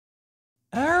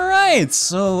Alright,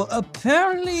 so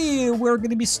apparently we're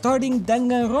gonna be starting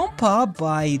Danganronpa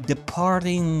by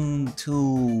departing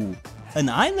to an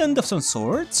island of some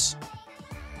sorts.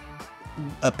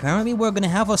 Apparently we're gonna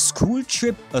have a school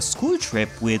trip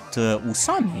with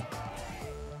Usami.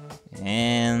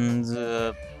 And,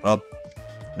 well,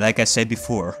 like I said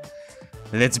before,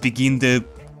 let's begin the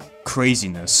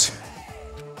craziness.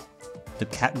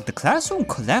 The classroom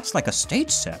collapsed like a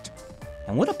stage set,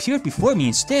 and what appeared before me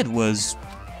instead was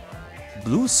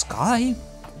blue sky,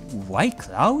 white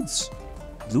clouds,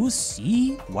 blue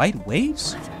sea, white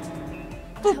waves.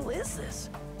 What the hell is this?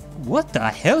 What the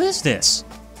hell is this?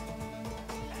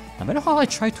 No matter how I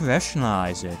tried to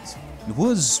rationalize it, it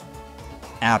was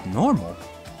abnormal.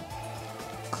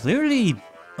 Clearly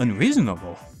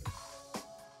unreasonable.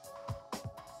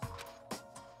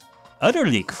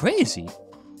 Utterly crazy.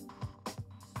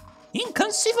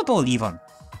 Inconceivable even.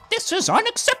 This is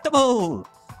unacceptable.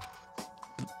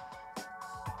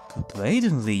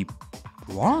 Blatantly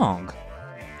wrong.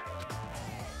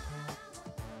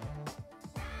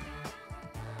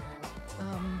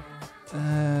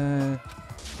 Are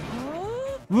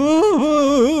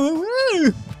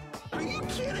you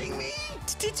kidding me?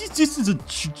 This is a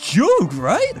joke,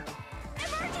 right?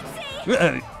 Emergency!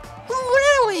 Where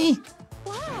are we?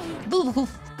 Why?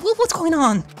 What's going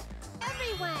on?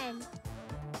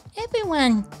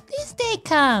 Everyone, please stay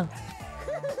calm.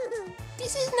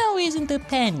 This is no reason to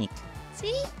panic.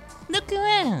 See? Look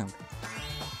around.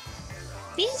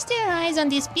 Feast your eyes on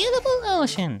this beautiful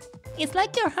ocean. It's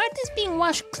like your heart is being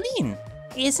washed clean,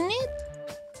 isn't it?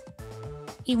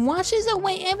 It washes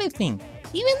away everything,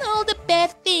 even all the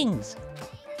bad things.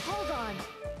 Hold on.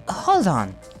 Hold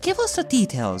on. Give us the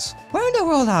details. Where in the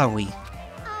world are we?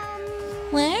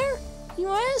 Where? You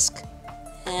ask?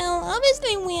 Well,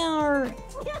 obviously we are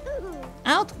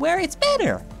out where it's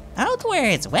better. Out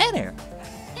where it's wetter.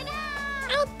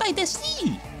 Out by the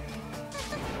sea.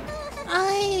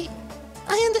 I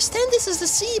understand this is the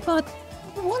sea, but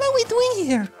what are we doing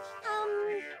here?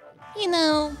 You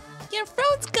know, your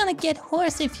throat's gonna get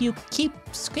hoarse if you keep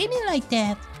screaming like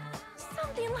that.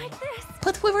 Something like this.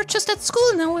 But we were just at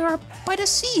school, now we are by the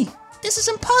sea. This is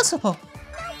impossible.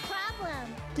 No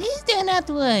problem. Please do not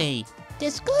worry.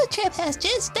 The school trip has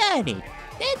just started.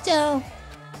 That's all.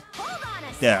 Hold on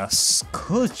a The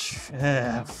school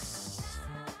trip.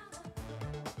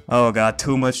 Oh god,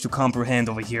 too much to comprehend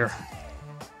over here.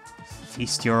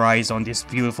 Feast your eyes on this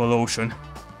beautiful ocean.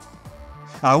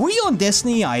 Are we on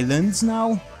Destiny Islands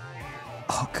now?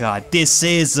 Oh god, this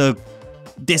is a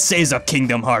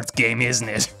Kingdom Hearts game, isn't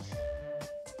it?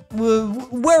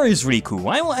 Where is Riku?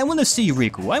 I wanna see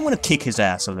Riku. I wanna kick his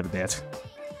ass a little bit.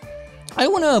 I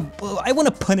wanna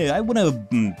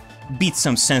beat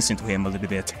some sense into him a little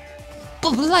bit.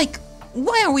 But like,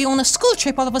 why are we on a school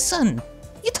trip all of a sudden?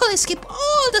 You totally skip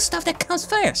all the stuff that comes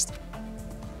first.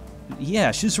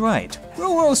 Yeah, she's right. We're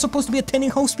all supposed to be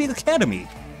attending Host Peak Academy.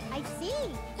 I see.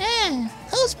 Ah,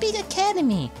 Host Peak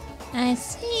Academy. I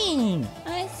see.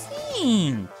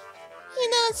 You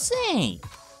don't say.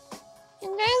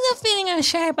 You guys are feeling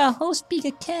unsure about Host Peak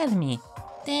Academy.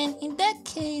 Then, in that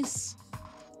case,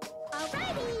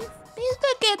 Alrighty. please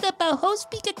forget about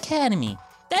Host Peak Academy.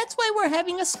 That's why we're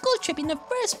having a school trip in the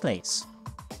first place.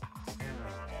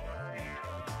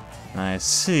 I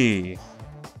see.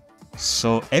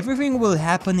 So everything will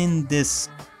happen in this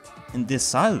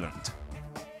island.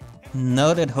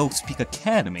 Not at Host Peak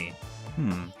Academy.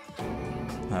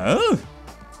 Oh?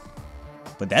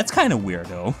 But that's kind of weird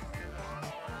though.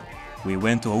 We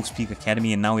went to Host Peak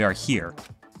Academy and now we are here.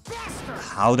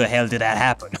 How the hell did that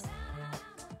happen?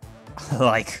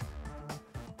 Like,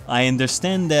 I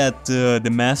understand that the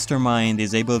mastermind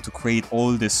is able to create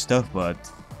all this stuff, but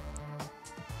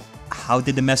how was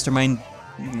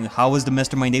the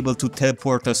mastermind able to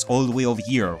teleport us all the way over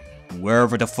here,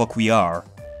 wherever the fuck we are,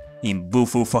 in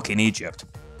Bufu fucking Egypt?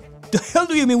 The hell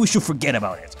do you mean we should forget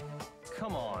about it?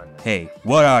 Come on. Hey,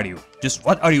 what are you? Just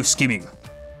what are you scheming?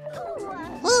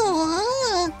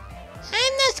 Oh,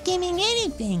 I'm not scheming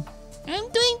anything. I'm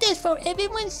doing this for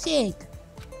everyone's sake.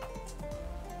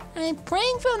 I'm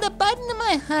praying from the bottom of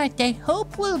my heart that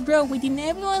hope will grow within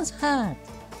everyone's heart.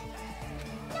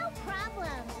 No problem.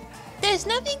 There's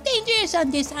nothing dangerous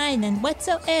on this island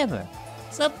whatsoever.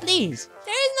 So please,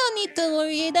 there is no need to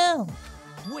worry at all.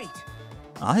 Wait.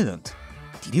 Island?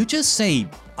 Did you just say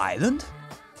island?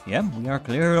 Yeah, we are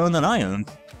clear on an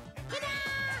island.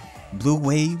 Blue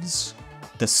waves,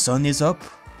 the sun is up,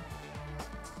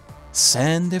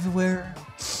 sand everywhere,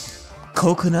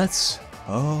 coconuts,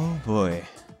 oh boy.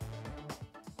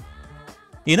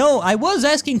 You know, I was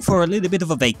asking for a little bit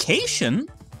of a vacation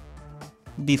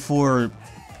before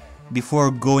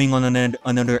before going on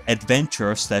another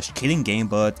adventure slash killing game,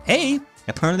 but hey,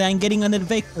 apparently I'm getting on a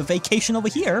vacation over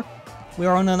here.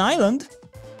 We're on an island.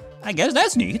 I guess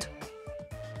that's neat.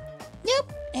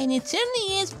 Yep, and it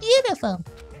certainly is beautiful.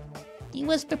 It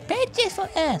was prepared just for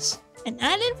us, an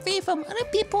island free from other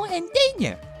people and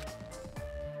danger.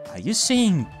 Are you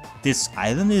saying this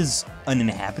island is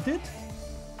uninhabited?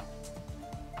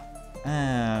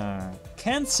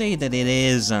 Can't say that it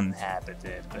is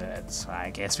uninhabited, but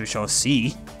I guess we shall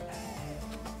see.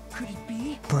 Could it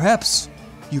be? Perhaps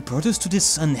you brought us to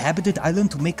this uninhabited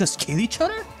island to make us kill each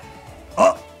other?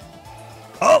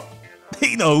 Oh!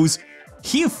 He knows!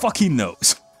 He fucking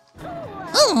knows!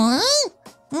 Oh,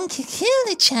 to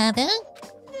kill each other?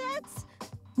 That's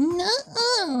No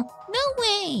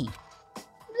way.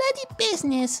 Bloody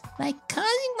business, like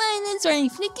causing violence or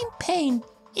inflicting pain,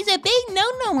 is a big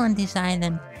no-no on this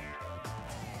island.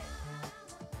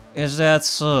 Is that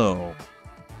so?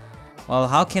 Well,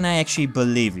 how can I actually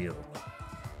believe you?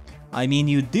 I mean,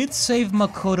 you did save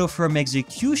Makoto from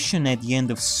execution at the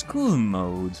end of school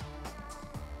mode.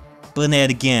 But then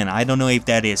again, I don't know if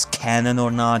that is canon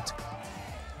or not.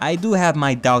 I do have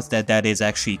my doubts that that is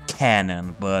actually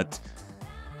canon, but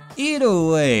either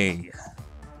way,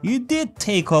 you did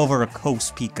take over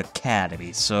Coast Peak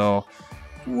Academy, so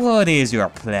what is your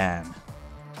plan?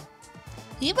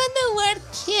 Even the word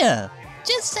kill,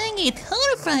 just saying it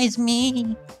horrifies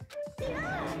me.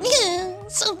 Yeah,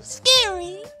 so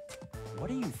scary.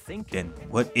 What are you thinking? Then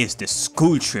what is this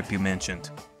school trip you mentioned?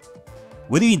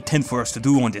 What do you intend for us to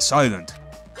do on this island?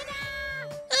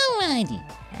 Alrighty,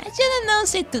 I should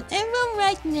announce it to everyone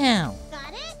right now.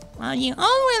 got it? While you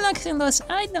all relax in this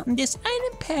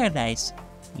island paradise,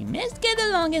 you must get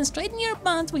along and straighten your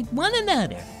bonds with one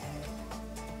another.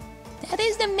 That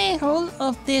is the main goal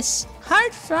of this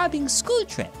heart-throbbing school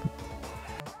trip.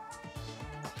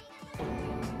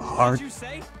 What did you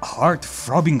say?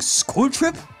 Heart-throbbing school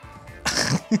trip?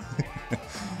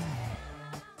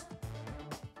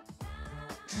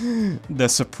 The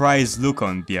surprised look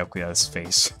on Byakuya's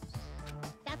face.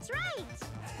 That's right.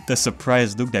 The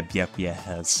surprised look that Byakuya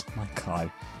has. My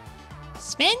god.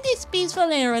 Spend these peaceful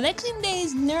and relaxing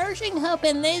days nourishing hope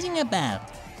and lazing about,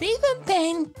 free from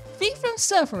pain, free from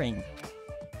suffering.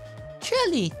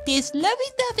 Truly, this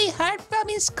lovey-dovey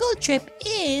heart-throbbing school trip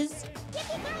is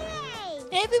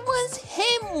Yippee-ki-yay! everyone's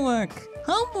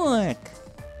homework.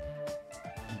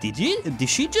 Did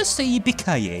she just say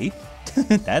yippee-ki-yay?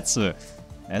 That's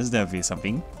definitely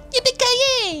something.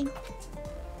 Yippee-ki-yay!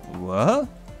 What?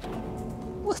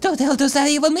 What the hell does that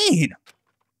even mean?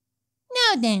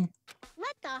 Now then,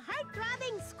 Let the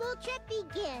heart-throbbing school trip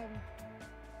begin.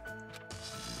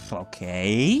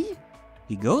 Okay.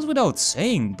 It goes without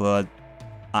saying, but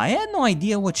I had no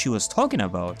idea what she was talking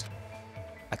about.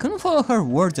 I couldn't follow her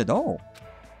words at all.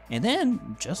 And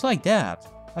then, just like that,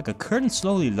 like a curtain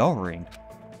slowly lowering,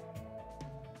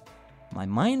 my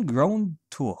mind groaned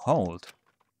to a halt.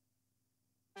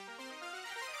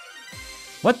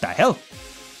 What the hell?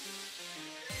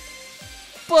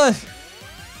 But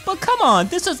come on,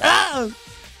 this is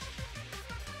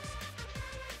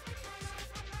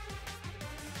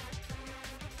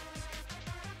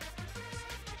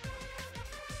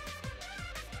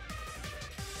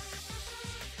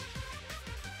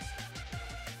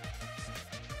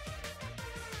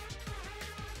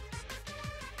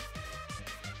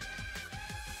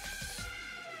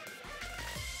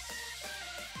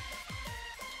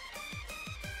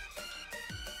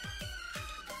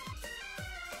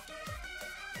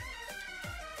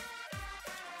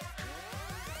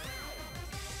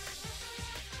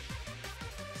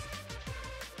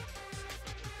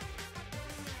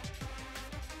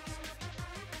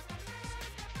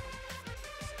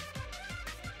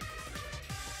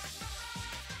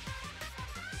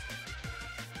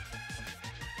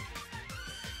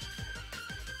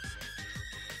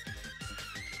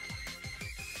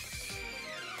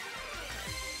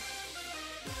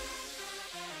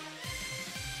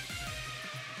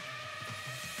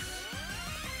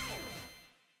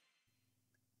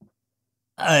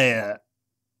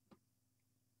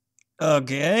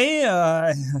Okay,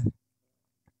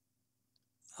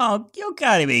 Oh, you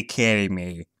gotta be kidding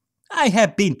me. I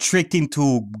have been tricked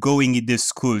into going in this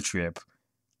school trip.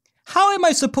 How am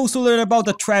I supposed to learn about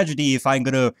the tragedy if I'm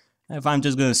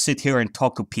just gonna sit here and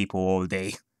talk to people all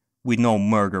day with no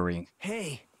murdering?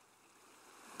 Hey,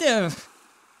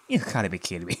 You gotta be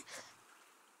kidding me.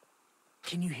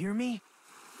 can you hear me?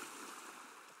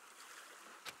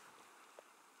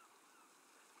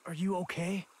 Are you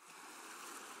okay?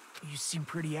 You seem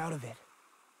pretty out of it.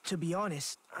 To be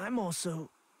honest, I'm also...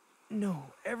 No,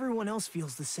 everyone else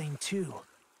feels the same too.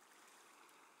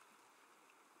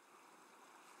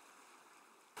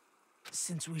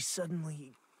 since we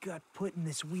suddenly got put in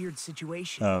this weird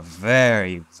situation. A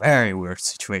very, very weird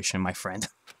situation, my friend.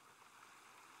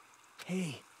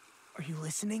 Hey, are you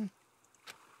listening?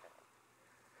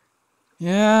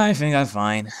 Yeah, I think I'm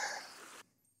fine.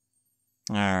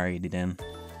 Alrighty then.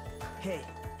 Hey.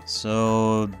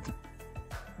 So,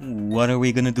 what are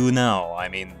we gonna do now? I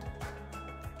mean,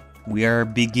 we are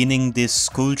beginning this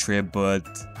school trip, but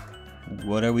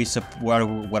what are we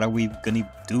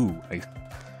gonna do?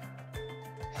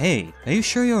 Hey, are you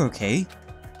sure you're okay?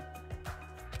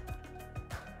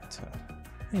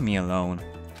 Leave me alone.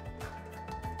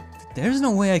 There's no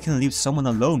way I can leave someone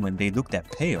alone when they look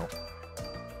that pale.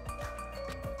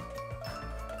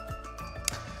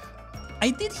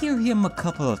 I did hear him a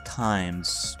couple of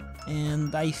times,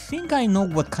 and I think I know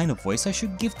what kind of voice I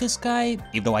should give this guy,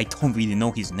 even though I don't really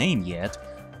know his name yet.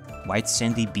 White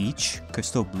sandy beach,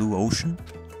 crystal blue ocean.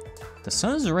 The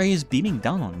sun's rays beaming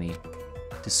down on me.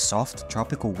 This soft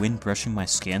tropical wind brushing my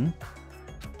skin.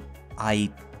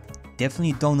 I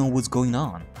definitely don't know what's going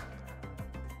on.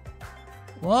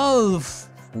 Well,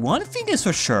 one thing is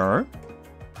for sure.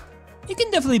 It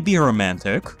can definitely be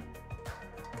romantic.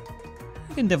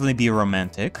 It can definitely be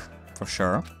romantic, for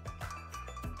sure.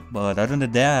 But other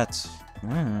than that,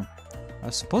 I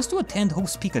was supposed to attend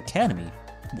Hope's Peak Academy.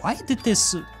 Why did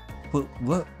this...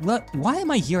 Why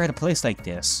am I here at a place like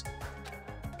this?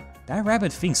 That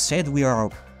rabbit thing said we are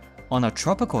on a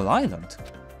tropical island.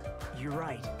 You're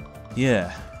right.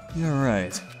 Yeah, you're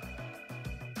right.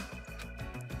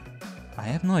 I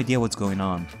have no idea what's going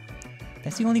on.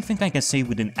 That's the only thing I can say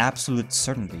with an absolute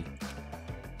certainty.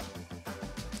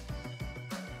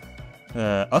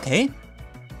 Okay.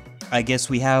 I guess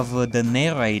we have the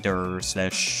narrator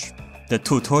slash the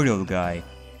tutorial guy.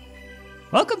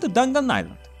 Welcome to Dangan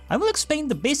Island. I will explain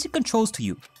the basic controls to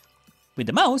you. With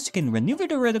the mouse, you can maneuver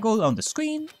the reticle on the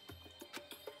screen.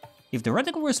 If the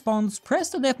reticle responds, press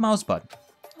the left mouse button.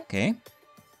 Okay.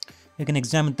 You can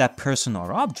examine that person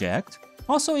or object.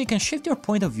 Also, you can shift your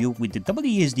point of view with the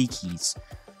WASD keys.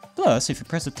 Plus, if you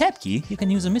press the tab key, you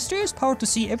can use a mysterious power to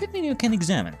see everything you can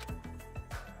examine.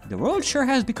 The world sure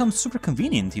has become super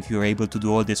convenient if you're able to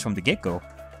do all this from the get-go.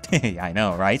 I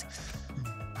know, right?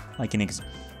 I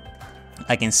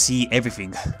can see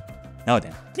everything. Now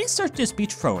then, please search this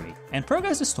beach thoroughly and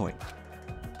progress the story.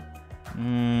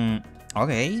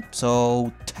 Okay,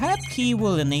 so tab key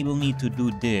will enable me to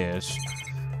do this.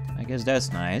 I guess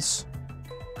that's nice.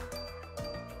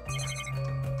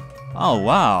 Oh,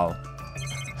 wow.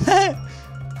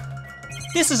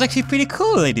 This is actually pretty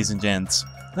cool, ladies and gents.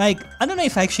 Like, I don't know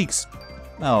if I actually...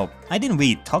 Well, I didn't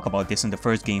really talk about this in the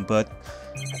first game, but...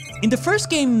 In the first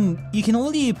game, you can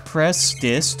only press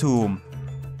this to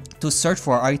search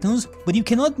for items, but you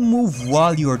cannot move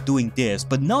while you are doing this,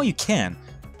 but now you can.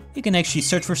 You can actually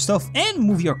search for stuff and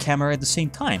move your camera at the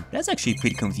same time. That's actually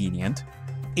pretty convenient.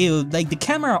 Like, the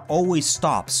camera always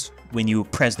stops when you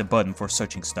press the button for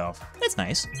searching stuff. That's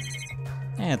nice.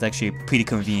 And it's actually pretty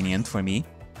convenient for me.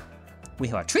 We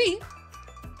have a tree.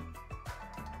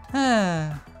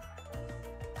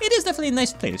 It is definitely a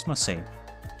nice place, must say.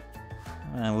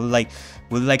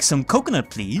 Would like some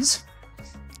coconut, please?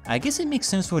 I guess it makes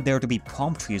sense for there to be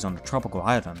palm trees on the tropical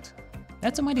island.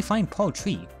 That's a mighty fine palm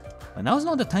tree, but now's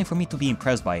not the time for me to be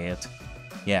impressed by it.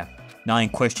 Yeah, now I'm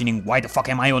questioning why the fuck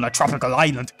am I on a tropical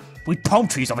island with palm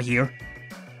trees over here?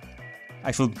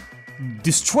 I should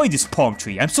destroy this palm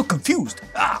tree, I'm so confused!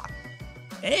 Ah!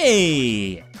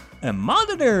 Hey! A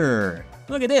monitor!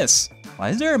 Look at this! Why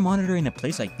is there a monitor in a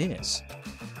place like this?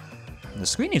 The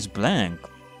screen is blank.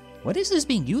 What is this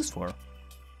being used for?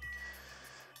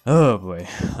 Oh boy,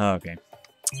 okay.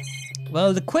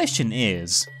 Well, the question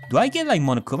is, do I get like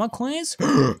Monokuma coins?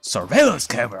 Surveillance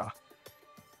camera!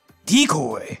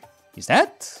 Decoy! Is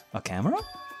that a camera?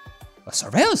 A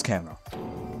surveillance camera?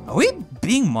 Are we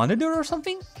being monitored or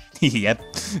something? Yep,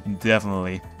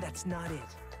 definitely. That's not it.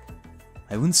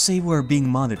 I wouldn't say we're being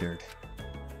monitored.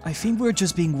 I think we're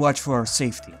just being watched for our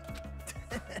safety.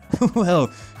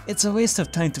 Well, it's a waste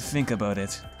of time to think about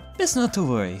it. Best not to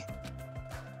worry.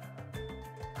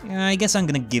 Yeah, I guess I'm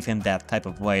gonna give him that type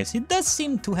of voice. He does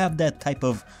seem to have that type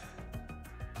of...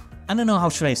 I don't know how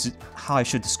I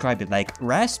should describe it, like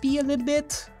raspy a little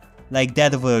bit? Like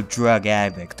that of a drug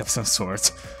addict of some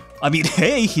sort. I mean,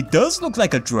 hey, he does look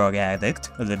like a drug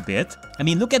addict a little bit. I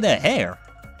mean, look at that hair.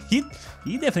 He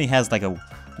definitely has like a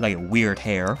weird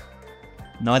hair.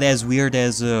 Not as weird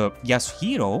as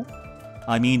Yasuhiro.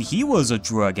 I mean, he was a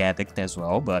drug addict as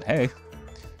well, but hey.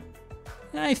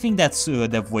 I think that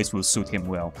voice will suit him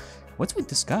well. What's with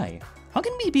this guy? How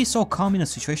can he be so calm in a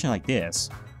situation like this?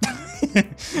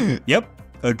 Yep,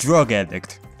 a drug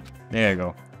addict. There you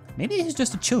go. Maybe he's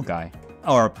just a chill guy.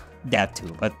 Or that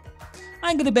too, but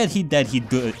I'm gonna bet he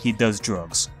does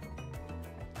drugs.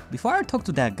 Before I talk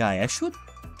to that guy, I should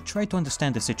try to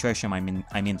understand the situation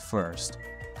I'm in first.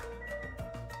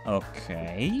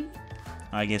 Okay,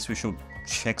 I guess we should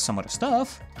check some other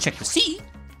stuff. Check the sea.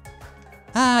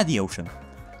 Ah, the ocean.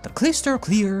 The crystal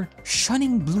clear,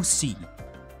 shining blue sea.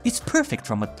 It's perfect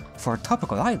for a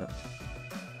tropical island.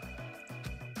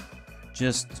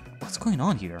 Just, what's going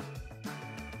on here?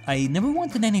 I never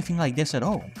wanted anything like this at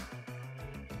all.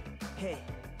 Hey.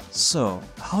 So,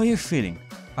 how are you feeling?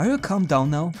 Are you calmed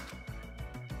down now?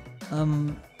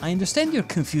 I understand your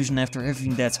confusion after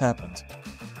everything that's happened.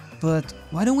 But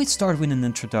why don't we start with an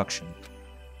introduction?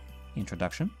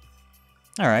 Introduction?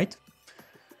 Alright.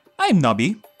 I'm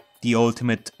Noby, the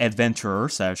ultimate adventurer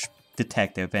 /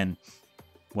 detective and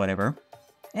whatever.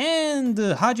 And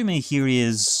Hajime here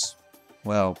is...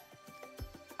 well...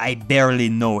 I barely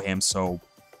know him, so...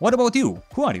 what about you?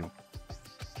 Who are you?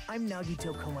 I'm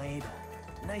Nagito Komaeda.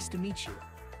 Nice to meet you.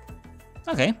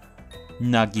 Okay.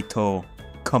 Nagito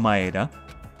Komaeda.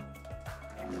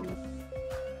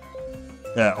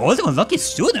 Ultimate lucky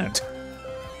student?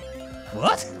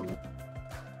 What?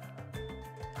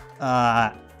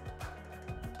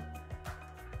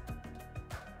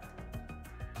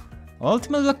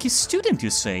 Ultimate lucky student, you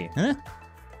say, huh?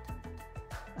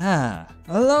 Ah,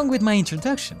 along with my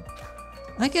introduction.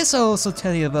 I guess I'll also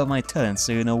tell you about my talent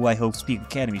so you know why Hope Speak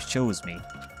Academy chose me.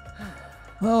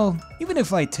 Well, even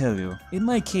if I tell you, in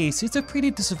my case, it's a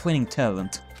pretty disappointing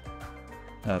talent.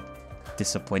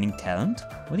 Disappointing talent?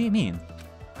 What do you mean?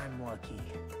 I'm lucky.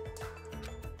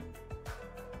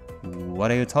 What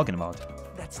are you talking about?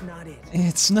 That's not it.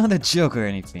 It's not a joke or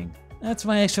anything. That's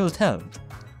my actual talent.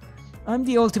 I'm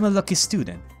the ultimate lucky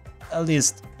student. At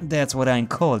least, that's what I'm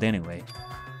called anyway.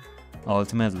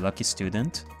 Ultimate lucky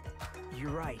student? You're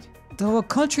right. Though a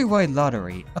countrywide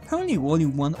lottery, apparently only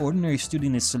one ordinary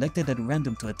student is selected at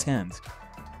random to attend.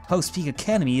 Hope Speak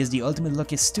Academy is the ultimate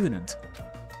lucky student.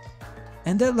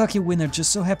 And that lucky winner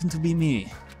just so happened to be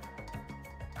me.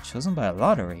 Chosen by a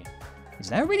lottery? Is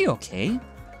that really okay?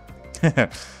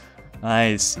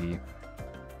 I see.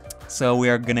 So we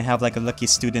are gonna have like a lucky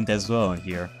student as well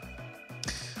here.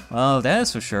 Well,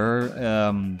 that's for sure.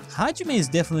 Hajime is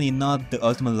definitely not the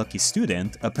ultimate lucky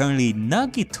student. Apparently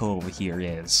Nagito over here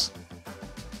is.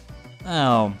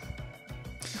 Oh.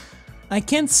 I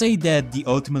can't say that the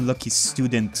ultimate lucky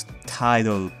student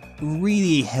title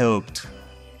really helped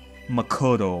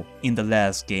Makoto in the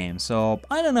last game, so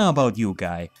I don't know about you,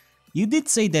 guy. You did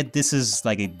say that this is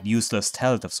like a useless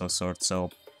talent of some sort, so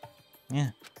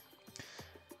yeah.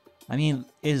 I mean,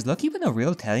 is luck even a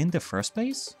real talent in the first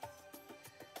place?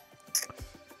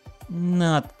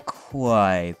 Not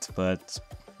quite, but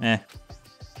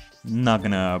not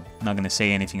gonna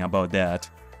say anything about that.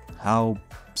 How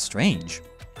strange.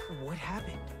 What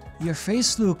happened? Your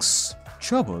face looks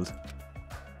troubled.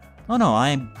 Oh no,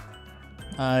 I'm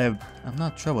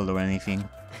not troubled or anything.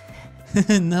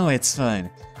 No, it's fine.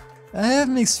 I have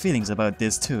mixed feelings about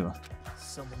this too.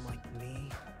 Someone like me?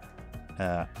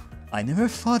 I never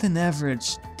thought an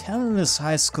average, talentless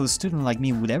high school student like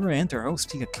me would ever enter Hope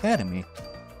Speak Academy.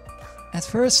 At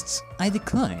first, I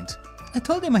declined. I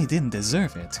told them I didn't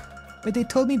deserve it, but they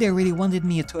told me they really wanted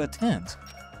me to attend.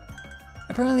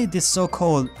 Apparently this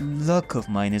so-called luck of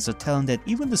mine is a talent that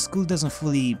even the school doesn't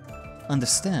fully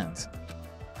understand.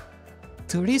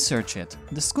 To research it,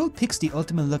 the school picks the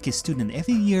ultimate lucky student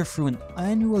every year through an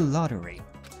annual lottery.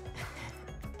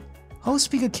 Hope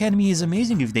Speak Academy is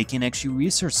amazing if they can actually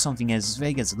research something as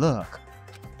vague as luck.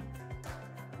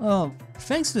 Well,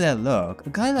 thanks to that luck, a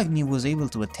guy like me was able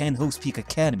to attend Hope Speak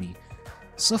Academy,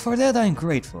 so for that I'm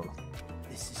grateful.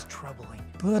 This is troubling.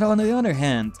 But on the other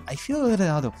hand, I feel a little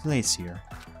out of place here.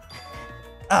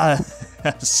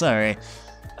 Sorry.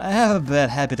 I have a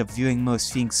bad habit of viewing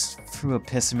most things through a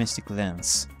pessimistic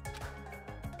lens.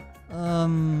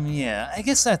 Yeah, I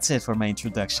guess that's it for my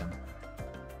introduction.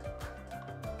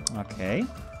 Okay.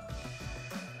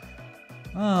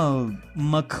 Oh,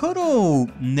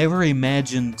 Makoto never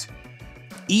imagined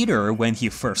either when he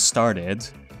first started,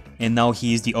 and now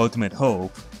he's the ultimate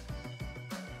hope.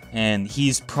 And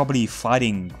he's probably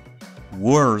fighting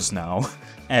wars now,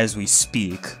 as we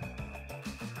speak.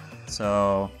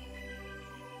 So,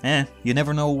 you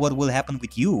never know what will happen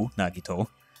with you, Nagito.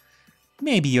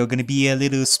 Maybe you're gonna be a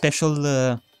little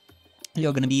special,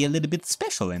 you're gonna be a little bit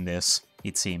special in this,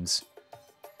 it seems.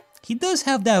 He does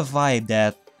have that vibe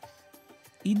that...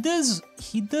 He does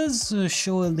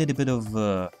show a little bit of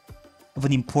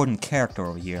an important character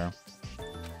over here.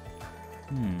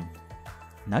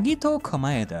 Nagito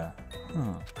Komaeda.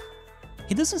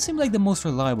 He doesn't seem like the most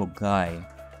reliable guy.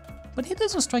 but he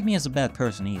doesn't strike me as a bad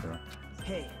person either.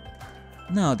 Hey,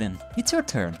 Now then, it's your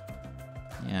turn.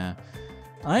 Yeah,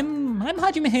 I'm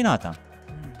Hajime Hinata.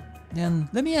 Then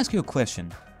let me ask you a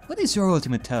question. What is your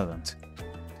ultimate talent?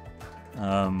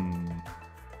 I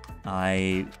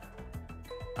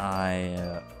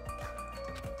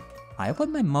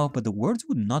opened my mouth, but the words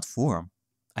would not form.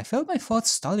 I felt my thoughts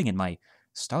stalling in my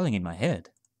head.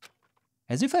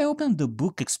 As if I opened the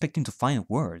book expecting to find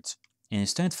words, and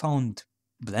instead found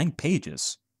blank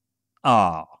pages.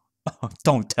 Ah,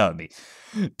 don't tell me.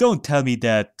 Don't tell me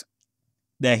that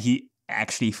he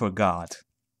actually forgot.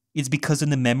 It's because of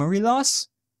the memory loss?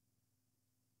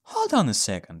 Hold on a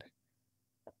second.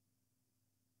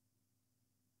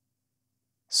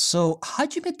 So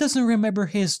Hajime doesn't remember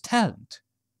his talent.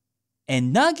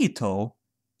 And Nagito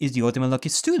is the ultimate lucky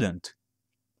student.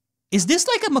 Is this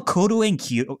like a Makoto and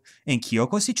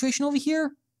Kyoko situation over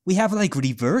here? We have like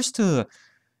reversed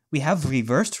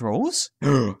roles?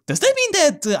 Does that mean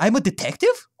that I'm a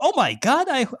detective? Oh my god,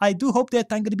 I do hope that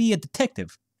I'm gonna be a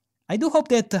detective. I do hope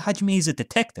that Hajime is a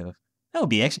detective. That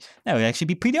would actually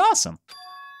be pretty awesome.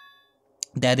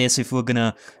 That is, if we're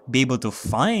gonna be able to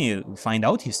find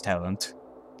out his talent.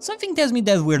 Something tells me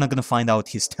that we're not gonna find out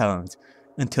his talent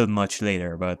until much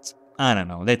later, but I don't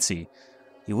know, let's see.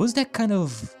 It was that kind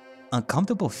of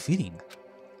uncomfortable feeling.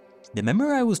 The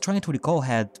memory I was trying to recall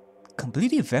had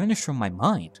completely vanished from my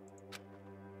mind.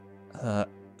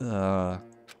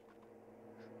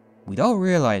 Without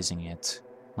realizing it,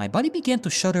 my body began to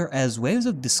shudder as waves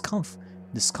of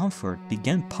discomfort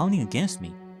began pounding against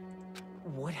me.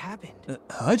 what happened?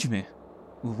 Hajime,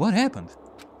 what happened?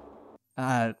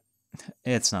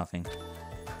 It's nothing.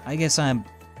 I guess I'm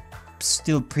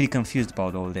still pretty confused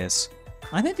about all this.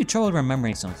 I'm having trouble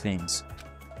remembering some things.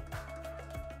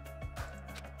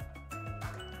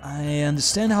 I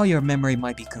understand how your memory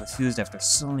might be confused after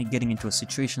suddenly getting into a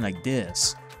situation like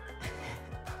this.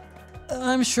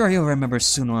 I'm sure you'll remember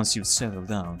soon once you've settled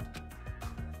down.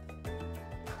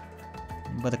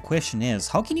 But the question is,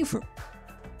 how can you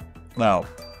Well,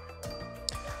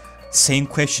 same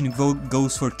question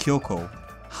goes for Kyoko.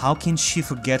 How can she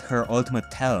forget her ultimate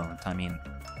talent? I mean,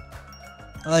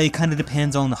 it kinda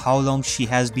depends on how long she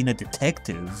has been a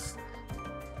detective.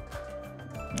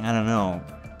 I don't know.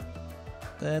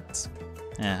 But,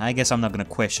 I guess I'm not gonna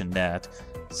question that.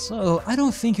 So, I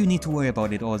don't think you need to worry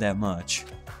about it all that much.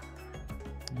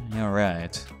 You're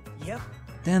right. Yep.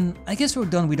 Then, I guess we're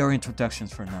done with our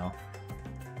introductions for now.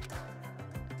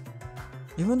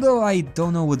 Even though I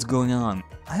don't know what's going on,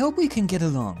 I hope we can get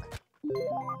along.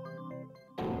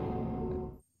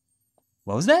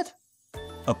 What was that?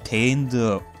 Obtain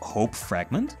the hope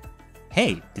fragment?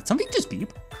 Hey, did something just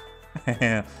beep?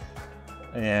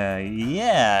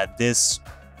 Yeah, this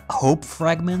hope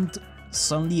fragment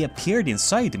suddenly appeared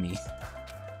inside me.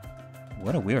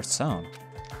 What a weird sound.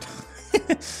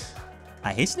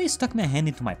 I hastily stuck my hand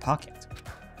into my pocket.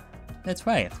 That's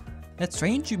right. That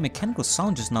strange mechanical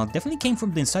sound just now definitely came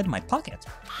from the inside of my pocket.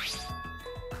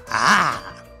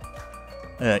 Ah!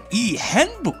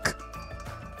 E-handbook!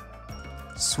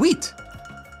 Sweet!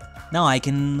 Now I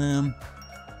can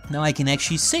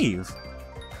actually save.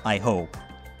 I hope.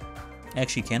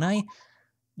 Actually, can I?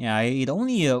 Yeah, it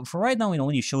only, for right now, it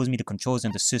only shows me the controls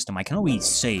and the system. I cannot really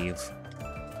save.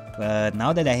 But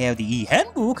now that I have the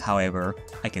e-handbook, however,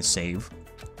 I can save,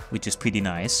 which is pretty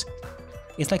nice.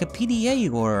 It's like a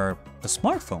PDA or a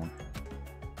smartphone.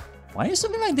 Why is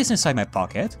something like this inside my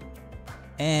pocket?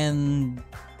 And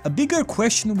a bigger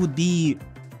question would be,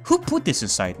 who put this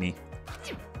inside me?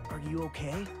 Are you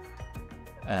okay?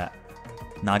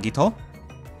 Nagito?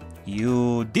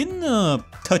 You didn't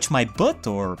touch my butt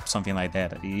or something like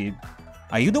that.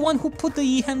 Are you the one who put the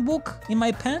e-handbook in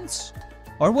my pants?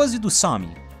 Or was it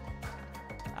Usami?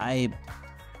 I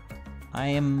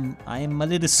am a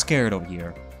little scared over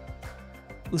here.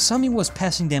 Usami was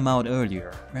passing them out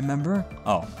earlier, remember?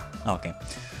 Oh, okay.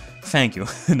 Thank you,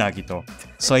 Nagito.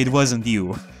 So it wasn't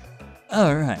you.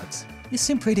 Alright. You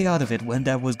seemed pretty out of it when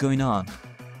that was going on.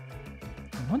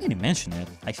 Why did you mention it?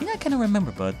 I think I kinda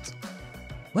remember, but...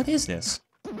 What is this?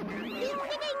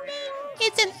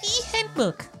 It's an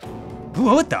e-handbook.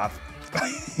 What the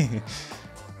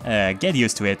get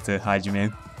used to it,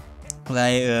 Hajime.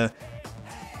 Like,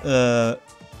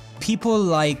 people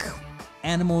like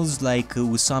animals like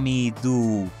Usami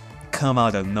do come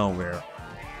out of nowhere.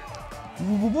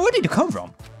 Where did you come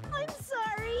from? I'm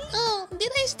sorry. Oh, did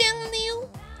I startle you?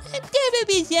 I'm gonna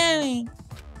be sorry.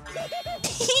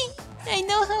 I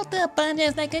know how to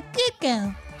apologize like a good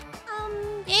girl.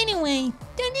 Anyway,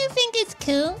 don't you think it's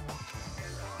cool?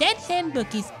 That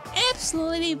handbook is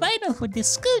absolutely vital for this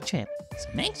school trip, so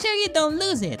make sure you don't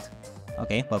lose it.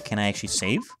 Okay, well, can I actually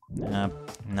save?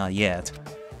 Not yet.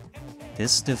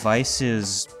 This device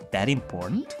is that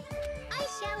important? I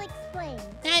shall explain.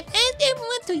 I've asked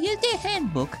everyone to use their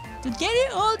handbook to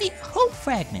gather all the hope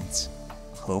fragments.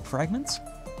 Hope fragments?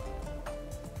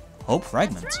 Hope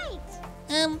fragments? Right.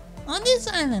 On this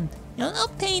island, you'll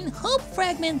obtain hope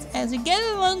fragments as you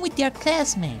gather along with your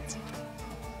classmates.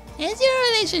 As your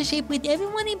relationship with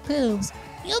everyone improves,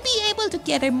 you'll be able to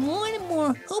gather more and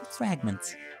more hope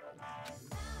fragments.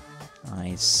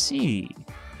 I see.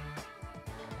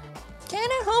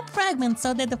 Gather hope fragments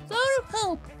so that the flower of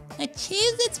hope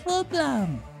achieves its full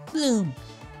bloom.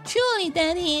 Truly,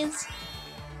 that is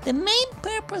the main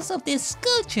purpose of this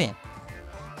school trip.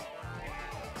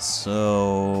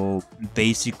 So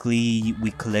basically, we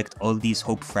collect all these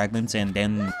hope fragments and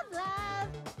then.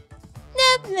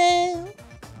 Love. Love.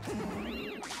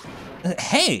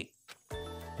 Hey!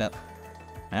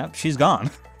 She's gone.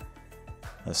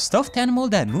 A stuffed animal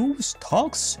that moves,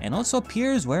 talks, and also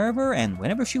appears wherever and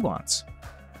whenever she wants.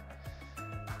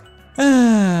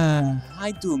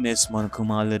 I do miss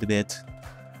Monokuma a little bit.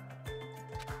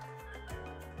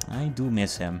 I do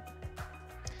miss him.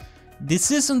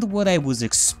 This isn't what I was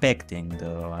expecting,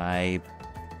 though. I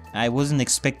wasn't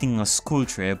expecting a school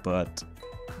trip, but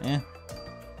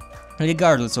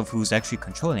regardless of who's actually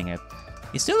controlling it,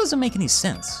 it still doesn't make any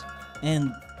sense.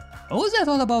 And what was that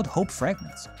all about hope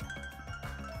fragments?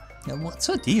 Yeah, what's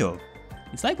the deal?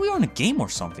 It's like we were on a game or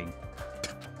something.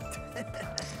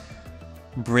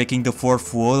 Breaking the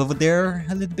fourth wall over there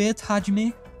a little bit,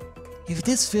 Hajime? If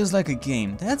this feels like a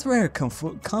game, that's rather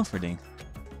comforting.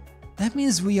 That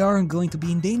means we aren't going to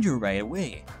be in danger right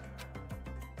away.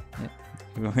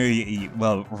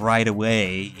 Well, right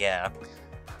away, yeah.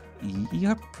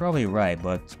 You're probably right,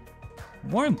 but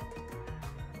more.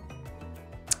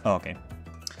 Okay.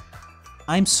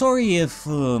 I'm sorry if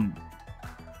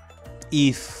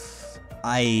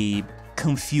I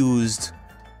confused,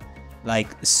 like,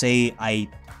 say I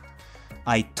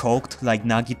talked like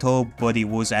Nagito, but it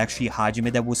was actually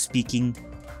Hajime that was speaking.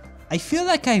 I feel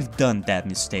like I've done that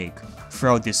mistake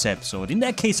throughout this episode. In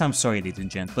that case, I'm sorry, ladies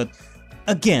and gents, but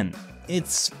again,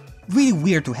 it's really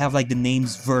weird to have like the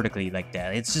names vertically like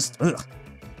that. It's just, ugh.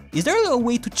 Is there a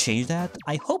way to change that?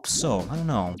 I hope so. I don't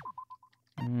know.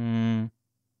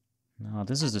 No,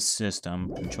 this is the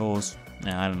system. Controls.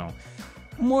 Nah, I don't know.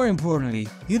 More importantly,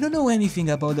 you don't know anything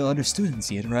about the other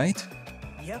students yet, right?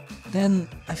 Yep. Then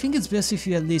I think it's best if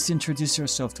you at least introduce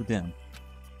yourself to them.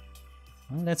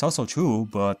 Well, that's also true,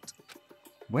 but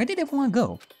where did everyone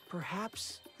go?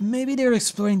 Perhaps. Maybe they're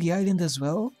exploring the island as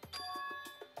well?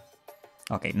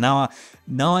 Okay, now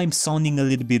I'm sounding a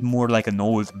little bit more like an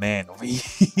old man over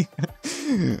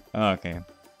here. Okay.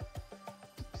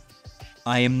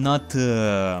 I'm not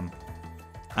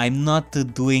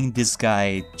doing this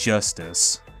guy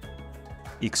justice.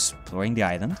 Exploring the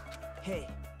island? Hey.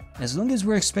 As long as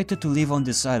we're expected to live on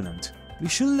this island, we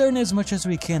should learn as much as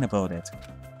we can about it.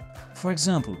 For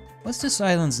example, what's this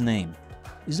island's name?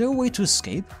 Is there a way to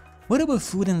escape? What about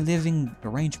food and living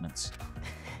arrangements?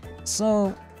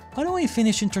 So, why don't we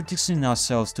finish introducing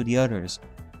ourselves to the others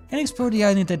and explore the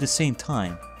island at the same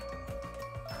time?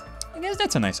 I guess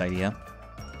that's a nice idea.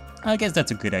 I guess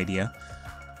that's a good idea.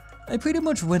 I pretty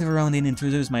much went around and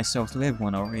introduced myself to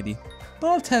everyone already, but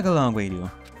I'll tag along with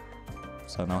you.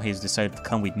 So now he's decided to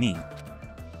come with me.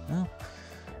 Well,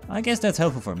 I guess that's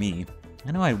helpful for me.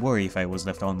 I know I'd worry if I was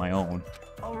left on my own.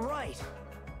 Alright.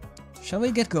 Shall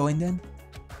we get going then?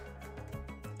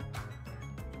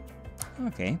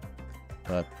 Okay,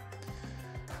 but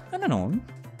I don't know.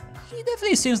 He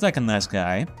definitely seems like a nice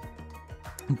guy.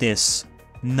 This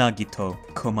Nagito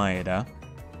Komaeda.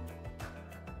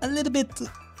 A little bit.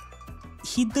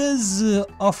 He does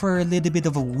offer a little bit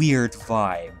of a weird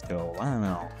vibe, though. I don't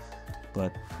know.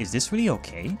 But is this really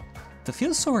okay? To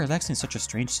feel so relaxed in such a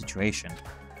strange situation.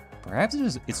 Perhaps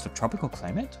it's the tropical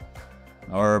climate?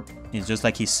 Or it's just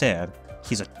like he said,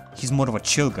 he's more of a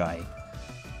chill guy.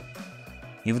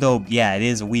 Even though, yeah, it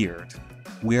is weird.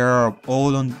 We're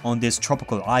all on this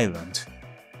tropical island.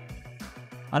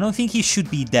 I don't think he should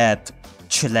be that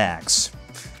chillax.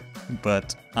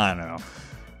 But, I don't know.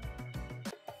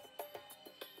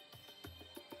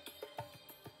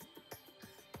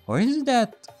 Or is it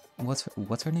that,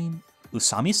 what's her name?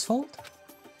 Usami's fault?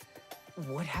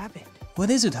 What happened? What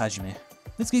is it, Hajime?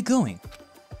 Let's get going.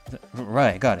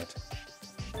 Right, got it.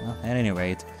 Well, at any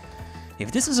rate,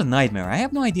 if this is a nightmare, I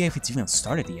have no idea if it's even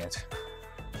started yet.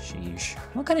 Sheesh,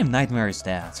 what kind of nightmare is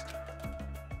that?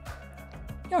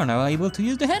 You're now able to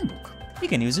use the handbook. You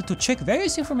can use it to check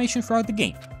various information throughout the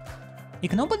game. You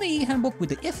can open the e-handbook with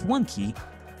the F1 key.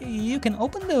 You can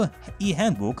open the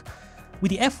e-handbook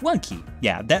with the F1 key.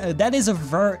 Yeah, that is a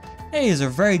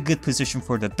very good position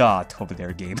for the dot over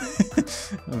there, game.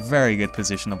 A very good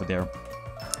position over there.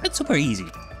 It's super easy.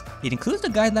 It includes the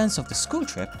guidelines of the school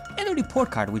trip and a report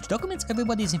card which documents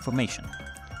everybody's information.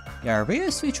 There are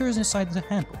various features inside the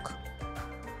handbook.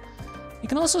 You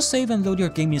can also save and load your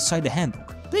game inside the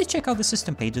handbook. Please check out the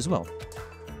system page as well.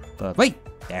 But wait,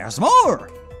 there's more!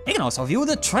 You can also view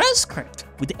the transcript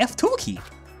with the F2 key.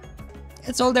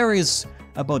 That's all there is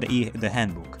about the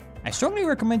handbook. I strongly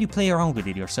recommend you play around with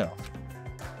it yourself.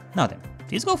 Now then,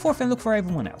 please go forth and look for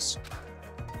everyone else.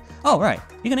 Oh right,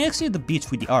 you can exit the beach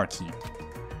with the R key.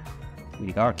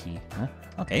 With the R key, huh?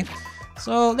 Okay,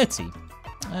 so let's see.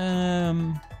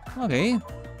 Okay.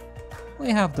 We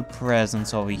have the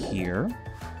presents over here.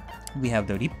 We have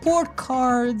the report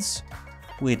cards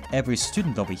with every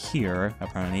student over here,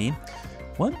 apparently.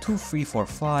 1, 2, 3, 4,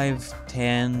 5,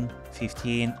 10,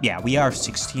 15. Yeah, we are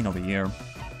 16 over here.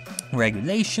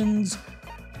 Regulations.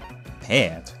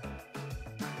 Pet.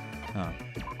 Oh,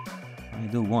 I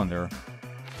do wonder.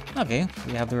 Okay,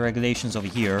 we have the regulations over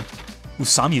here.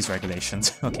 Usami's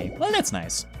regulations. Okay, well that's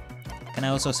nice. Can I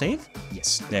also save?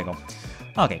 Yes, there you go.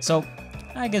 Okay, so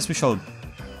I guess we shall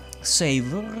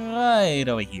save right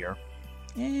over here.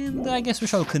 And I guess we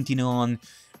shall continue on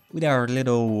with our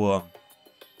little...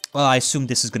 well, I assume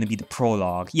this is going to be the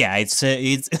prologue. Yeah,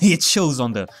 it shows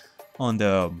on the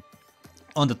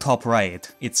top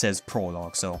right. It says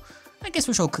prologue. So I guess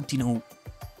we shall continue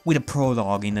with the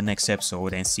prologue in the next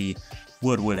episode and see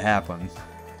what would happen.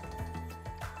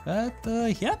 But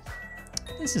yeah,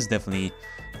 this is definitely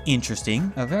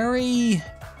interesting. A very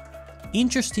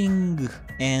interesting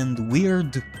and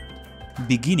weird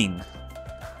beginning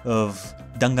of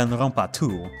Danganronpa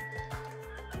 2,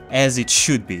 as it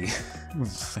should be. What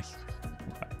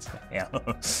the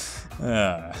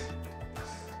hell?